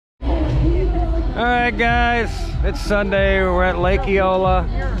Alright guys, it's Sunday. We're at Lake Eola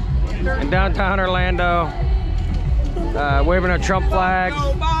in downtown Orlando, waving our Trump flags.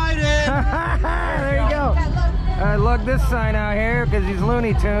 There you go. Look this sign out here because he's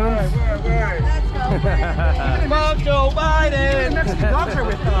Looney Tunes. Love Joe Biden. Mexican dogs are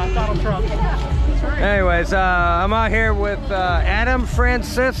with Donald Trump. Anyways, I'm out here with Adam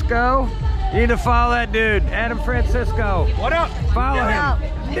Francisco. You need to follow that dude, Adam Francisco. What up? Follow him.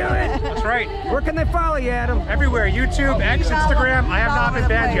 Do it. That's right. Where can they follow you, Adam? Everywhere. YouTube, X, Instagram. I have not been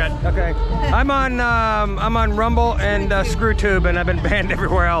banned yet. Okay. I'm on Rumble and ScrewTube, and I've been banned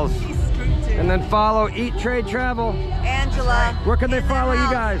everywhere else. And then follow Eat, Trade, Travel. Angela. Where can they follow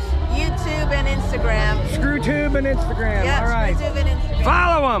you guys? YouTube and Instagram. ScrewTube and Instagram. Yeah, all right. ScrewTube and Instagram.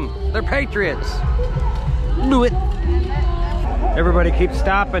 Follow them. They're patriots. Do it. Everybody keeps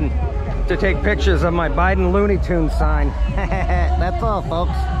stopping to take pictures of my Biden Looney Tunes sign. That's all,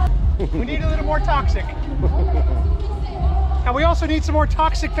 folks. We need a little more toxic. And we also need some more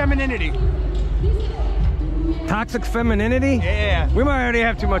toxic femininity. Toxic femininity? Yeah. We might already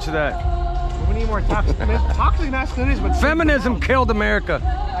have too much of that. We need more toxic masculinity. But feminism killed America.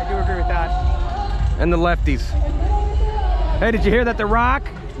 I do agree with that. And the lefties. Hey, did you hear that The Rock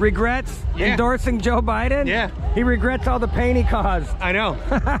regrets endorsing Joe Biden? Yeah. He regrets all the pain he caused. I know.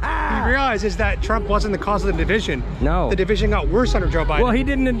 He realizes that Trump wasn't the cause of the division. No. The division got worse under Joe Biden. Well, he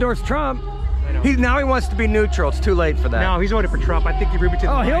didn't endorse Trump. Now he wants to be neutral. It's too late for that. No, he's voted for Trump. I think he rubbed it to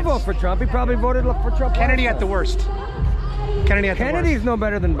the he'll vote for Trump. He probably voted for Trump. Kennedy at the worst. Kennedy's no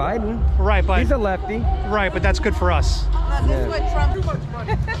better than Biden. Right, but he's a lefty. Right, but that's good for us. This is what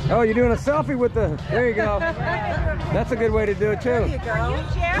Trump. Oh, you're doing a selfie with the. There you go. That's a good way to do it too. There you go.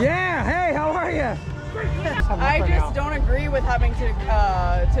 Yeah. Hey, how are you? I just don't agree with having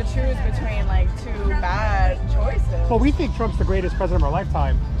to choose between like two bad choices. Well, we think Trump's the greatest president of our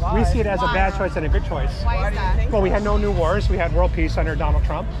lifetime. Why? We see it as a bad choice and a good choice. Why is that? Well, we had no new wars. We had world peace under Donald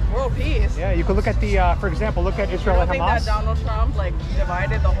Trump. World peace? Yeah, you could look at the, for example, look at Israel and Hamas. You don't think that Donald Trump like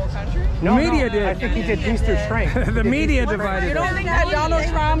divided the whole country? No, the media did. I think he did peace through strength. The media divided. You don't think that Donald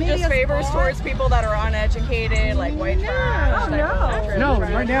Trump just favors towards people that are uneducated, like white trash? No,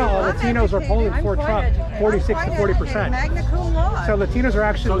 right now Latinos are polling for Trump, 46 to 40%. So Latinos are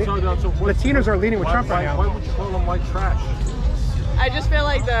actually Latinos are leaning with Trump right now. Why would you call them white trash? I just feel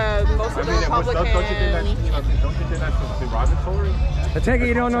like most of the Republicans. Don't you think that's derogatory? I take it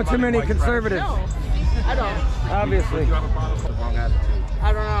you don't know too many conservatives. No, I don't. Obviously. You have a problem with the wrong attitude.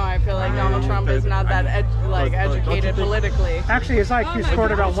 I don't know. I feel like Donald Trump is not that educated politically. Actually, his IQ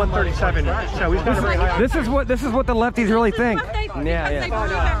scored about 137, so he's got a very high. This is what the lefties really think.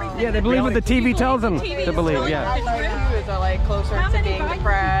 Yeah, they believe what the TV tells them to believe. Yeah. IQs are like closer to being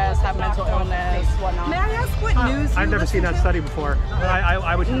depressed, have mental illness, whatnot. May I ask what news? I've never seen that study before.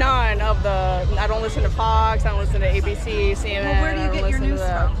 I would. None of the. I don't listen to Fox. I don't listen to ABC, CNN. Well, where do you get your news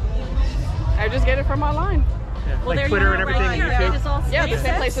from? I just get it from online. Well, like Twitter and everything. Yeah, the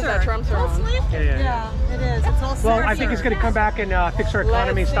same places that Trump's are on. Yeah, it is. It's all well, I think he's going to come back and fix our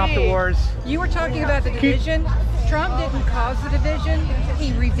economy, stop the wars. You were talking about the division. Trump didn't cause the division.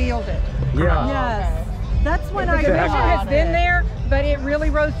 He revealed it. Yeah. Yes. That's when I The division has been there, but it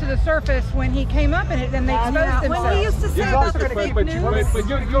really rose to the surface when he came up in it, and they exposed themselves. When he used to say about the fake news. But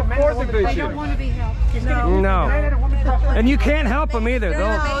you're for the They division. don't want to be helped. No. And you can't help them either.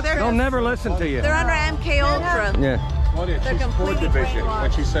 No, They'll never listen to you. They're under MK Ultra. Yeah. Well, yeah, They're she's for completely division brainwashed.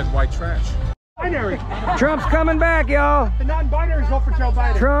 when she said white trash. Binary. Trump's coming back, y'all. The non-binaries vote for Joe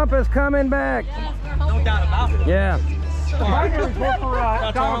Biden. Trump is coming back. No doubt about it. Yeah. The binaries vote for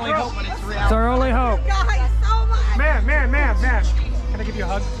Donald Trump. It's our only hope. Guys, so much. Ma'am. Can I give you a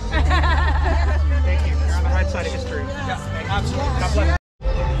hug? Thank you. You're on the right side of history. Absolutely. God bless.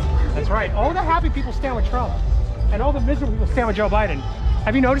 That's right. All the happy people stand with Trump, and all the miserable people stand with Joe Biden.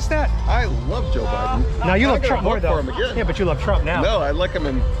 Have you noticed that? I love Joe Biden. Now you love I'm Trump gonna more vote though. for him again. Yeah, but you love Trump now. No, I like him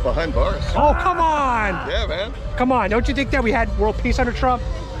behind bars. Oh, come on. Yeah, man. Come on. Don't you think that we had world peace under Trump?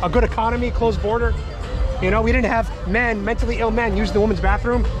 A good economy, closed border? You know, we didn't have mentally ill men use the woman's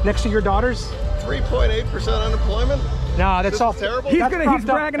bathroom next to your daughters. 3.8% unemployment. No, that's all terrible. He's that's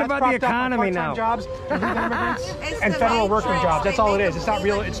bragging propped up- about that's the propped up by economy part-time now. Jobs, illegal immigrants, It's and the federal white working trash. jobs. That's They all it make is. It's not them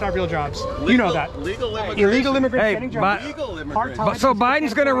real. feel It's not real jobs. Legal, You know that. Legal immigration. Illegal immigrants Hey, getting but- jobs. Legal immigration. Part-time. So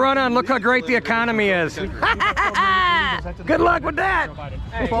Biden's going to run on. Look how great the economy is. Good luck with that.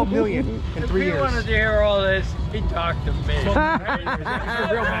 12 million in 3 years. If he wanted to hear all this, he talked to me. You're a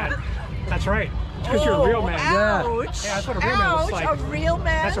real man. That's right. Because you're a real man. Yeah. Ouch. Yeah, that's what a real man looks like. A real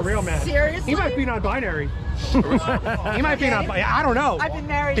man? That's a real man. Seriously? He might be non-binary. He might be non-binary. I don't know. I've been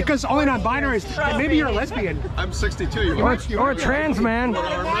married because only non-binaries. Maybe you're a lesbian. I'm 62. Or a trans man.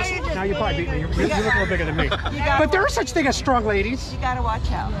 No, now you probably beat me. You look a little bigger than me. But there is such thing as strong ladies. You gotta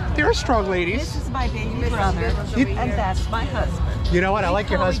watch out. There are strong ladies. This is my baby brother, and that's my husband. You know what? I like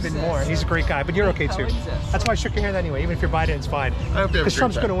your husband more. He's a great guy, but you're okay too. That's why I shook your hand anyway. Even if you're Biden, it's fine. Because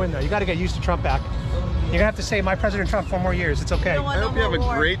Trump's going to win, though. You got to get used to Trump back. You're gonna have to say, my President Trump, 4 more years. It's okay. I hope you have a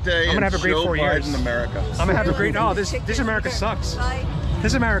great day. I'm gonna have a great 4 years in America. I'm gonna have a great. Oh, this America sucks.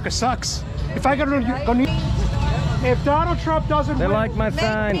 This America sucks. If I go to if Donald Trump doesn't They win, like my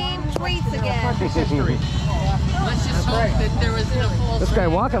sign. Tweets again. history. Let's just hope that there was no false. This guy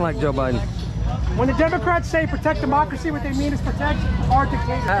walking like Joe Biden. When the Democrats say protect democracy, what they mean is protect our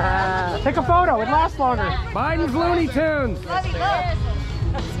dictatorship. Take a photo. It lasts longer. Biden's Looney Tunes.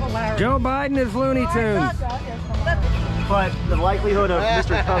 Joe Biden is Looney Tunes. But the likelihood of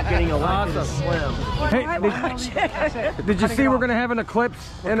Mr. Trump getting elected is slim. Hey, did you see we're going to have an eclipse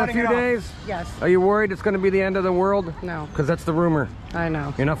in a few days? Yes. Are you worried it's going to be the end of the world? No. Because that's the rumor. I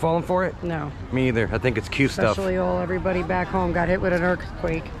know. You're not falling for it? No. Me either. I think it's cute stuff. Especially everybody back home got hit with an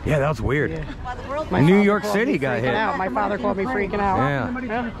earthquake. Yeah, that was weird. Yeah. New York City got hit. My father called me freaking out.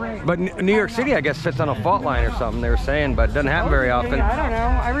 Yeah. But New York City, I guess, sits on a fault line or something, they were saying, but it doesn't happen very often. I don't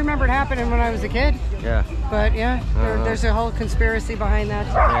know. I remember it happening when I was a kid. Yeah. But yeah, there's a whole conspiracy behind that.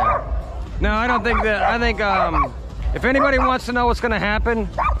 Yeah. No, I don't think that. I think if anybody wants to know what's going to happen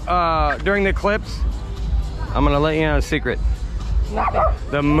during the eclipse, I'm going to let you know a secret. Nothing.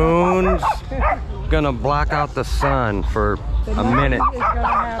 The moon's going to block out the sun for a minute.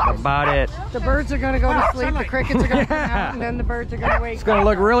 About it. The birds are going to go to sleep, the crickets are going to come out, and then the birds are going to wake up. It's going to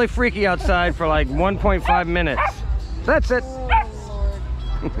look really freaky outside for like 1.5 minutes. That's it. And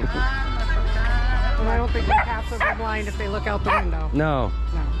I don't think the cats will be blind if they look out the window. No.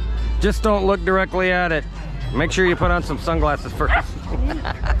 No. Just don't look directly at it. Make sure you put on some sunglasses first.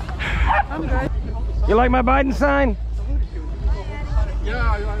 I'm good. You like my Biden sign?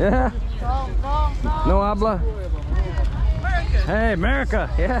 Yeah? No habla? Hey, America.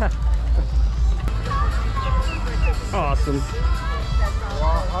 Yeah. Awesome.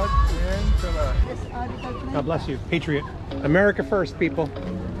 God bless you. Patriot. America first, people.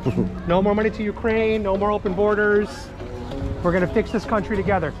 No more money to Ukraine, no more open borders. We're gonna fix this country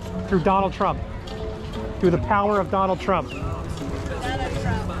together through Donald Trump. Through the power of Donald Trump.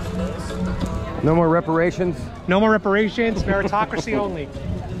 No more reparations? No more reparations, meritocracy only.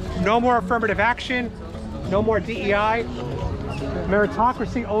 No more affirmative action, no more DEI.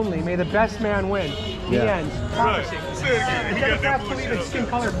 Meritocracy only. May the best man win. The end. Promising. The Democrats believe in skin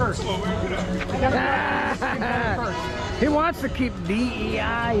color first. The Democrats believe in skin color first. He wants to keep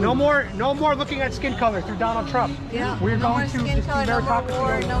DEI. No more looking at skin color through Donald Trump. Yeah. We're no going more to skin color, no more meritocracy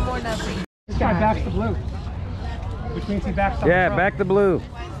war, only. no more nothing. This guy backs the blue, which means he backs up Yeah, Trump. back the blue.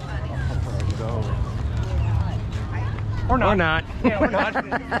 Or not. Or not. Yeah, or not.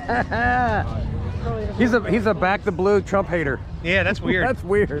 He's a back the blue Trump hater. Yeah, that's weird. That's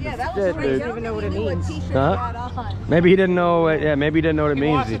weird. Yeah, that Shit, was dude. I don't even know what it means. Huh? Maybe he didn't know. Yeah, maybe he didn't know what it He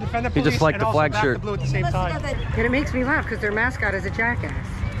means. wants to defend the He just police liked and the also flag back shirt. the blue at the same time. And it makes me laugh because their mascot is a jackass.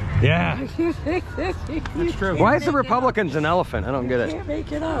 Yeah. That's true. Why is the Republicans an elephant? I don't get it. Can't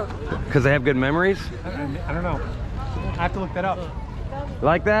make it up. Because they have good memories? I don't know. I have to look that up.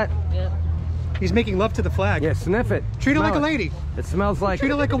 Like that? He's making love to the flag. Yeah, sniff it. Treat it Smell like a lady. It smells like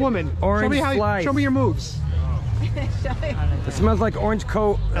Treat it like a woman. Orange slice. Show me your moves. It smells like orange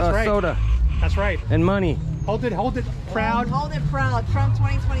That's right. soda That's right. and money. Hold it proud. Hold it proud. Trump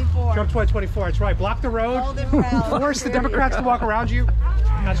 2024. Trump 2024. That's right. Block the road. Hold it proud. Force the Democrats to walk around you.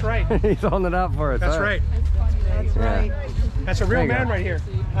 That's right. He's holding it out for us. That's huh? right. That's right. That's a real There you man go. right here.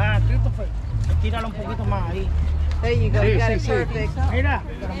 There you go. You got it See. perfect.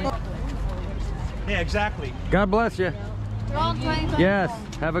 Yeah, exactly. God bless you. Yes.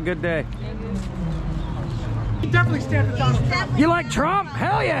 Have a good day. You definitely stand for Donald Trump. You like Trump?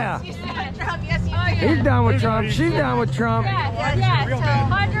 Hell yeah. Trump, yes, you do. He's down with Trump. She's down with Trump. Yes, Real man.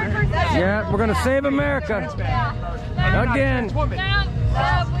 100%. Yeah, we're gonna save America. Again. Woman.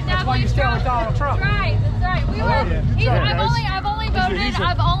 That's That's why you stand with Donald Trump. That's right. That's right. We will. I've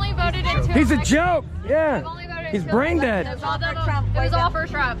only voted in 2 He's a elections. joke. I've Yeah. only voted in He's 2 brain elections. dead. It was all for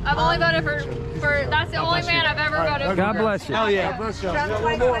Trump. I've only voted for that's the only man I've ever voted for. God bless you. Hell yeah. Trump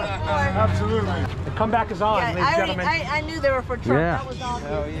 2024. Absolutely. The comeback is on, Yeah, ladies and gentlemen. I knew they were for Trump. Yeah. That was all.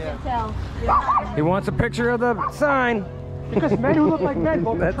 Hell yeah. He wants a picture of the sign. Because men who look like men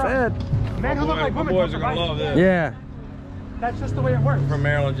vote for That's Trump. it. Men who look like women vote for Biden. Yeah. That's just the way it works. From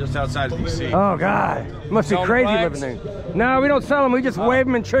Maryland, just outside of DC. Oh God. Must be Sell crazy flags? living there. No, we don't sell them. We just wave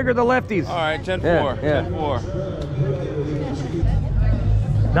them and trigger the lefties. All right, 10-4. Yeah. 10-4.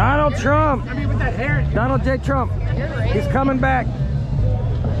 Donald Trump. I mean, with that hair. Donald J. Trump. He's coming back.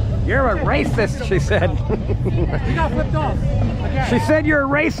 You're a racist, she said. He got flipped off. Again. She said you're a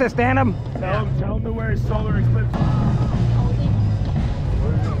racist, Adam. Tell him to wear his solar eclipse.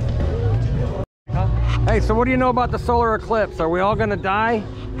 Hey, so what do you know about the solar eclipse? Are we all gonna die?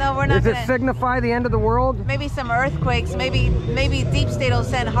 No, we're not. Does it signify the end of the world? Maybe some earthquakes. Maybe Deep State will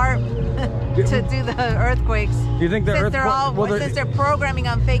send HARP to do the earthquakes. Do you think the since they're programming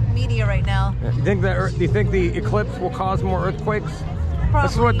on fake media right now? Do you think the eclipse will cause more earthquakes? Probably.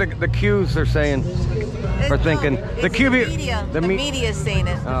 That's what the Qs are saying. Or thinking. The media. The media is saying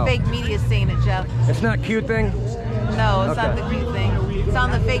it. Oh. The fake media is saying it, Jeff. It's not Q thing? No, it's not the Q thing. It's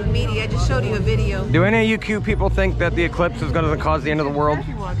on the fake media. I just showed you a video. Do any of you Q people think that the eclipse is going to cause the end of the world?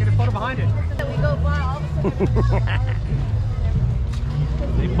 Get a photo behind it. We go far all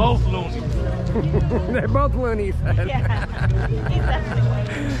They both loony. They're both loonies. Yeah.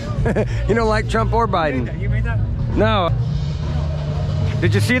 You don't like Trump or Biden? You made that? No.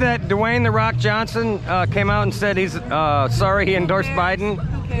 Did you see that Dwayne "The Rock" Johnson came out and said he's sorry he endorsed Biden?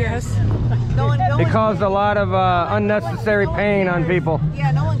 Who cares? He caused a lot of unnecessary pain on people. Yeah,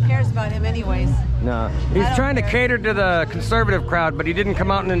 no one cares about him anyways. No. He's trying to cater to the conservative crowd, but he didn't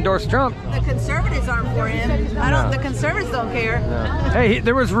come out and endorse Trump. The conservatives aren't for him. The conservatives don't care. No. Hey,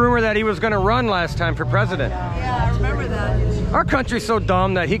 there was rumor that he was going to run last time for president. Yeah, I remember that. Our country's so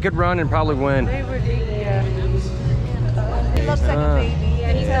dumb that he could run and probably win. He looks like a baby.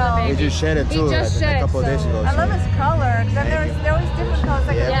 He just shed it too, just like, a couple of days ago. I love his color. There was different colors,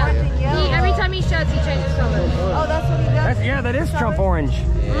 like yellow. Every time he sheds, he changes colors. Oh, that's what he does. That is Trump orange.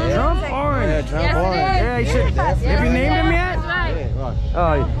 Trump orange. Yeah, Trump orange. Yeah, he should. Have you named him yet? Right.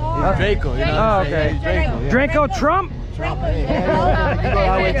 Oh, Draco, you know. Oh, okay. Draco Trump? Draco's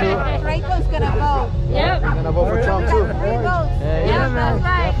gonna vote. Yep. I'm gonna vote for Trump too. 3 votes. Yeah, that's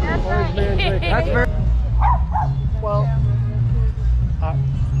right. That's right. That's very. Well,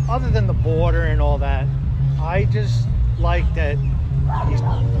 other than the border and all that, I just like that.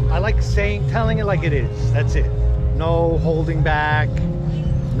 I like telling it like it is. That's it. No holding back.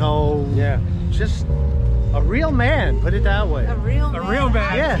 No. Yeah. Just a real man. Put it that way. A real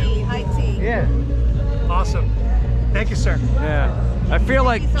man. Yeah. High tea. Yeah. Awesome. Thank you, sir. Yeah. I feel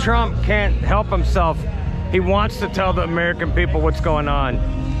like Trump can't help himself. He wants to tell the American people what's going on.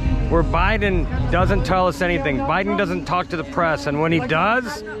 Where Biden doesn't tell us anything. Biden doesn't talk to the press, and when he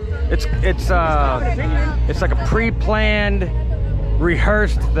does, it's like a pre-planned,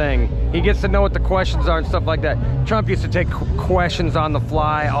 rehearsed thing. He gets to know what the questions are and stuff like that. Trump used to take questions on the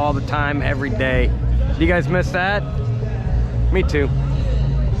fly all the time, every day. Do you guys miss that? Me too.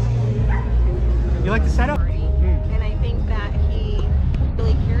 You like the setup? And I think that he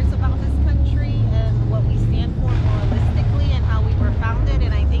really cares about this country and what we stand for moralistically and how we were founded.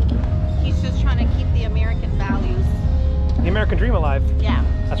 And I think he's just trying to keep the American values. The American dream alive. Yeah.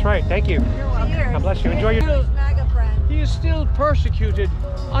 That's right. Thank you. You're welcome. God bless you. Enjoy your... MAGA friend. He is still persecuted,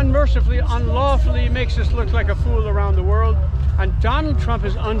 unmercifully, unlawfully, makes us look like a fool around the world. And Donald Trump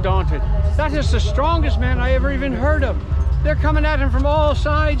is undaunted. That is the strongest man I ever even heard of. They're coming at him from all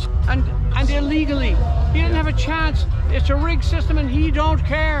sides and illegally. He didn't have a chance. It's a rigged system and he don't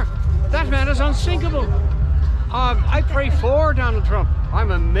care. That man is unsinkable. I pray for Donald Trump.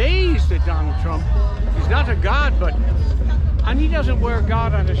 I'm amazed at Donald Trump. He's not a god, and he doesn't wear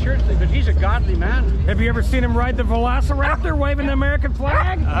God on his shirt sleeve, but he's a godly man. Have you ever seen him ride the Velociraptor waving the American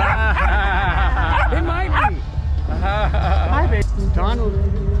flag? It might be. Donald,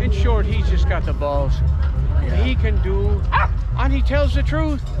 in short, he's just got the balls. He can do, and he tells the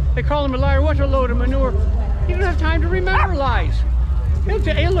truth. They call him a liar. What a load of manure. He don't have time to remember lies.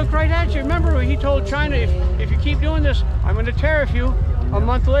 He'll look right at you. Remember, he told China, if you keep doing this, I'm going to tariff you. A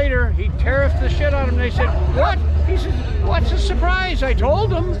month later, he tariffed the shit out of them. They said, what? He said, what's the surprise? I told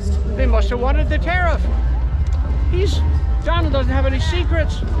them. They must have wanted the tariff. Donald doesn't have any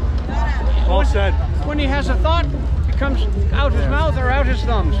secrets. All said. When he has a thought, it comes out his mouth or out his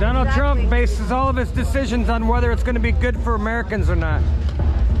thumbs. Donald Trump bases all of his decisions on whether it's going to be good for Americans or not.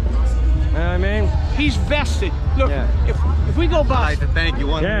 You know what I mean? He's vested. Look, if we go bust. I'd like to thank you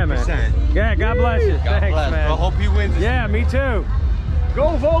 100%. Yeah, man. Yeah, God bless you. God Thanks, bless. man. I hope he wins. Yeah, me too.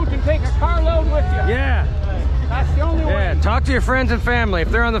 Go vote and take a carload with you. Yeah. That's the only way. Yeah, talk to your friends and family. If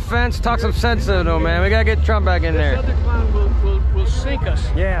they're on the fence, talk some sense into them, man. We got to get Trump back in there. This other clown will sink us.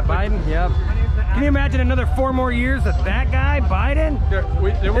 Yeah, Biden, yep. Can you imagine another 4 more years of that guy, Biden?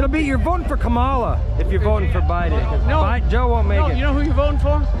 It'll be, you're voting for Kamala if you're voting for Biden. No. Joe won't make it. You know who you're voting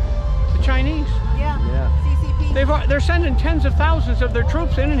for? The Chinese. Yeah. CCP. They're sending tens of thousands of their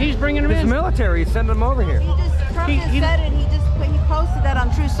troops in, and he's bringing them His in. military, he's sending them over here. Trump just said it. He posted that on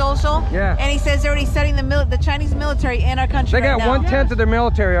True Social. Yeah. And he says they're already setting the Chinese military in our country. They got right now. 1/10 of their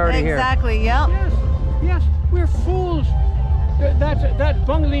military already here. Exactly. Yep. Yes, yes, we're fools. That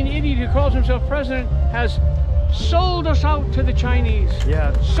bungling idiot who calls himself president has sold us out to the Chinese.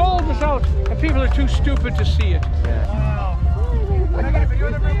 Yeah. Sold us out, and people are too stupid to see it. Yeah. Wow. Can I get a video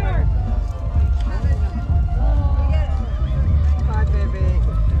of the real quick? Hi, baby.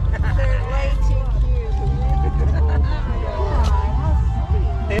 They're way too cute.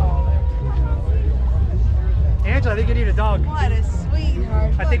 Angela, I think you need a dog. What a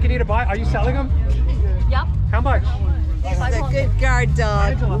sweetheart. I think you need to buy. Are you selling them? Yep. How much? This is a good guard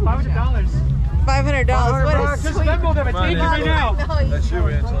dog. Angela, $500. $500. What a Just sweet. Venmo them. It's Come on, easy right now. That's you,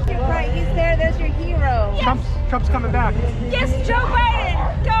 Angela. You're right. He's there. There's your hero. Trump's coming back. Yes, Joe Biden.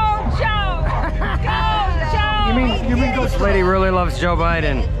 Go, Joe. Go, Joe. You mean go This lady really loves Joe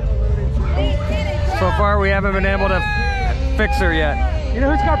Biden. So far, we haven't been able to fix her yet, You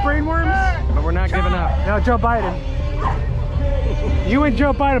know who's got brain worms? but we're not giving up. No, Joe Biden. You and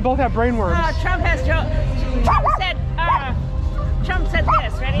Joe Biden both have brain worms. Trump has Joe. Trump said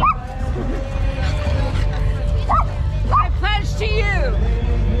this. Ready? I pledge to you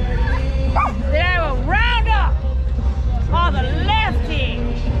that I will round up all the lefty,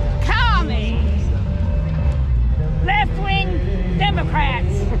 commie, left-wing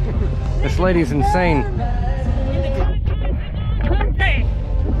Democrats This lady's insane. in the country.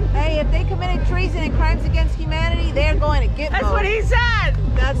 Hey, if they committed treason and crimes against humanity, they're going to get That's mowed. what he said.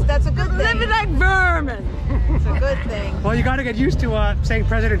 That's a good thing. Living like vermin. It's a good thing. Well, you got to get used to saying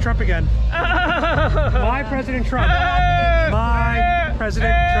President Trump again. My President Trump. My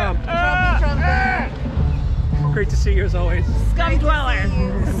President Trump. Trumpy. Great to see you as always. Scum dweller.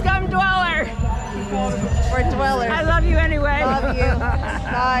 Scum dweller. We're dwellers. I love you anyway. Love you.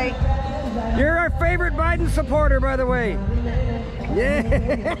 Bye. You're our favorite Biden supporter, by the way. Yeah.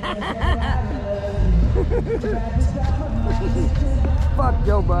 Fuck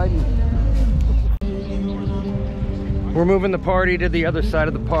Joe Biden. We're moving the party to the other side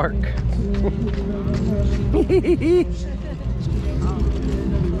of the park.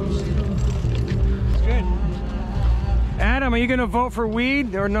 Adam, are you gonna vote for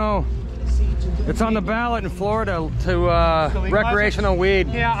weed or no? It's on the ballot in Florida to recreational weed.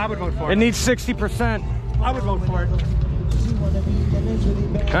 Yeah, I would vote for it. It needs 60%. I would vote for it.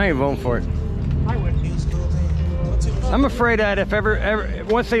 I ain't voting for it. I would. I'm afraid that if ever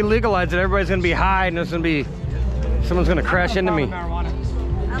once they legalize it, everybody's gonna be high and there's gonna be someone's gonna crash into me. Marijuana.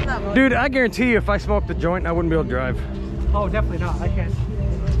 Dude, I guarantee you, if I smoked the joint, I wouldn't be able to drive. Oh, definitely not. I can't.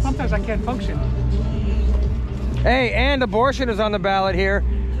 Sometimes I can't function. Hey, and abortion is on the ballot here.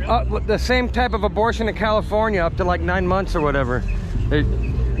 The same type of abortion in California, up to like 9 months or whatever.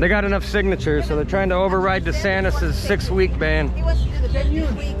 They got enough signatures, so they're trying to override DeSantis' 6-week ban. He wants to do the big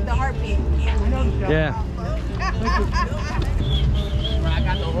week, the heartbeat. Yeah. I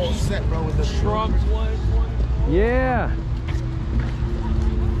got the whole set, bro, with the shrubs one. Yeah.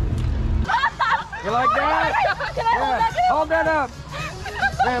 You like that? Yeah. Hold that up.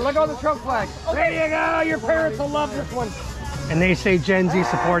 Man, look at all the Trump flags. There you go. Your parents will love this one. And they say Gen Z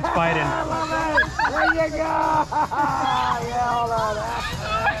supports Biden. There you go. Yeah, hold on.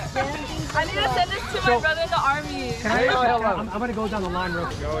 I need to send this to my brother in the army. I'm going to go down the line real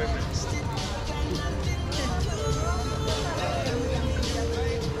quick.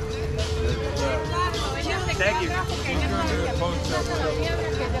 Thank you.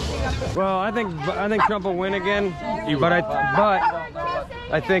 Well, I think Trump will win again, but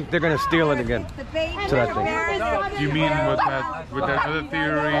I think they're going to steal it again. So that's it. You mean with that other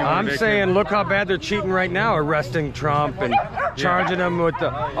theory? I'm saying, look how bad they're cheating right now, arresting Trump and charging him with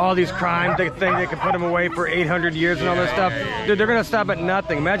all these crimes. They think they can put him away for 800 years and all this stuff. Dude, they're going to stop at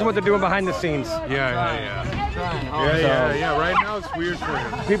nothing. Imagine what they're doing behind the scenes. Yeah. Right now it's weird for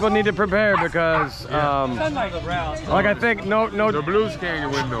him. People need to prepare because, like I think no, The Blues can't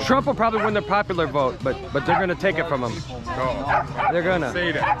win though. Trump will probably win the popular vote, but they're going to take it from him. They're gonna.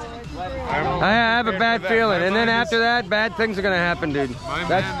 Say that. I have a bad feeling, and then after that, bad things are gonna happen, dude. My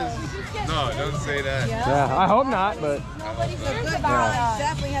man is no, don't say that. Yeah, I hope not, but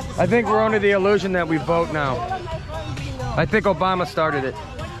I think we're under the illusion that we vote now. I think Obama started it.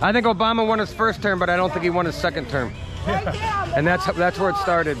 I think Obama won his first term, but I don't think he won his second term. And that's where it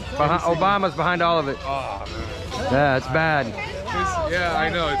started. Obama's behind all of it. Yeah, it's bad. Yeah, I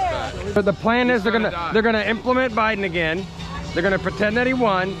know it's bad. But the plan is they're gonna implement Biden again. They're gonna pretend that he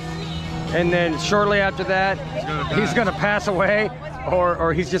won, and then shortly after that, he's gonna pass away,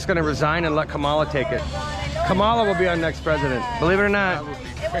 or he's just gonna resign and let Kamala take it. Kamala will be our next president. Believe it or not. That would be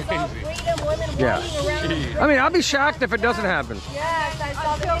crazy. women Yeah. walking around. I mean, I'll be shocked if it doesn't happen. Yes, I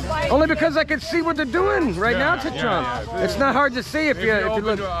saw the Only because I can see what they're doing right now to Trump. It's not hard to see if you open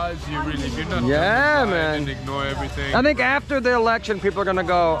look. your eyes, you really, if you're not Yeah, blind man. and ignore everything. I think after the election, people are gonna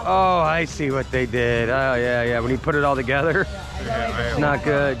go, "Oh, I see what they did. Oh, yeah, yeah." When you put it all together, it's not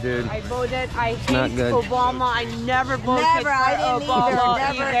good, dude. I voted. I not hate good. Obama. I never voted Never, for I didn't Obama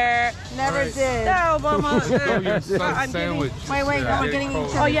either. Never did. No, Obama. I'm sandwich. Wait, we're getting each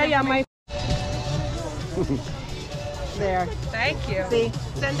other. Oh yeah, my. There. Thank you. See?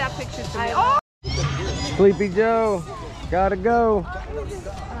 Send that picture to me. Oh! Sleepy Joe, gotta go.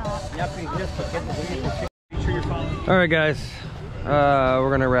 All right, guys,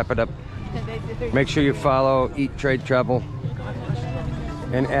 we're gonna wrap it up. Make sure you follow Eat, Trade, Travel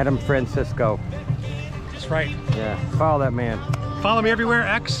and Adam Francisco. That's right. Yeah, follow that man. Follow me everywhere,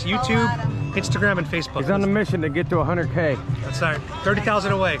 X, YouTube, Instagram, and Facebook. He's on a mission to get to 100K. That's right.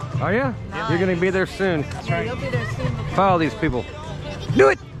 30,000 away. Oh yeah? You're gonna be there soon. That's right. You'll be there soon. Follow these people. Do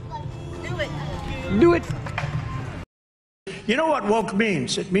it! Do it. Do it! You know what woke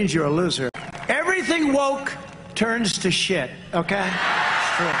means? It means you're a loser. Everything woke turns to shit, okay?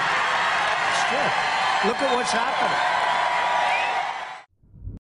 It's true. It's true. Look at what's happening.